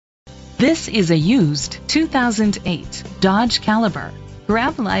This is a used 2008 Dodge Caliber.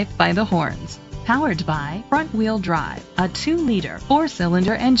 Grab life by the horns. Powered by front-wheel drive, a 2-liter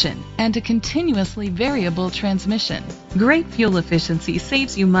 4-cylinder engine, and a continuously variable transmission. Great fuel efficiency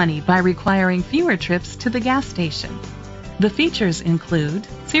saves you money by requiring fewer trips to the gas station. The features include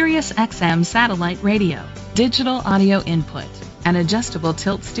Sirius XM satellite radio, digital audio input, an adjustable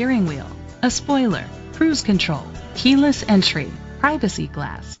tilt steering wheel, a spoiler, cruise control, keyless entry, privacy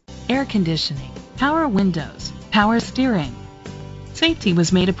glass, air conditioning, power windows, power steering. Safety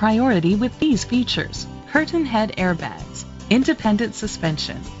was made a priority with these features: curtain head airbags, independent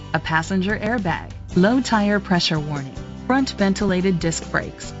suspension, a passenger airbag, low tire pressure warning, front ventilated disc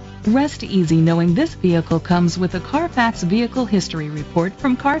brakes. Rest easy knowing this vehicle comes with a Carfax Vehicle History Report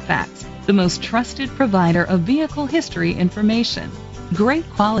from Carfax, the most trusted provider of vehicle history information. Great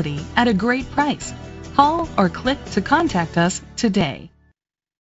quality at a great price. Call or click to contact us today.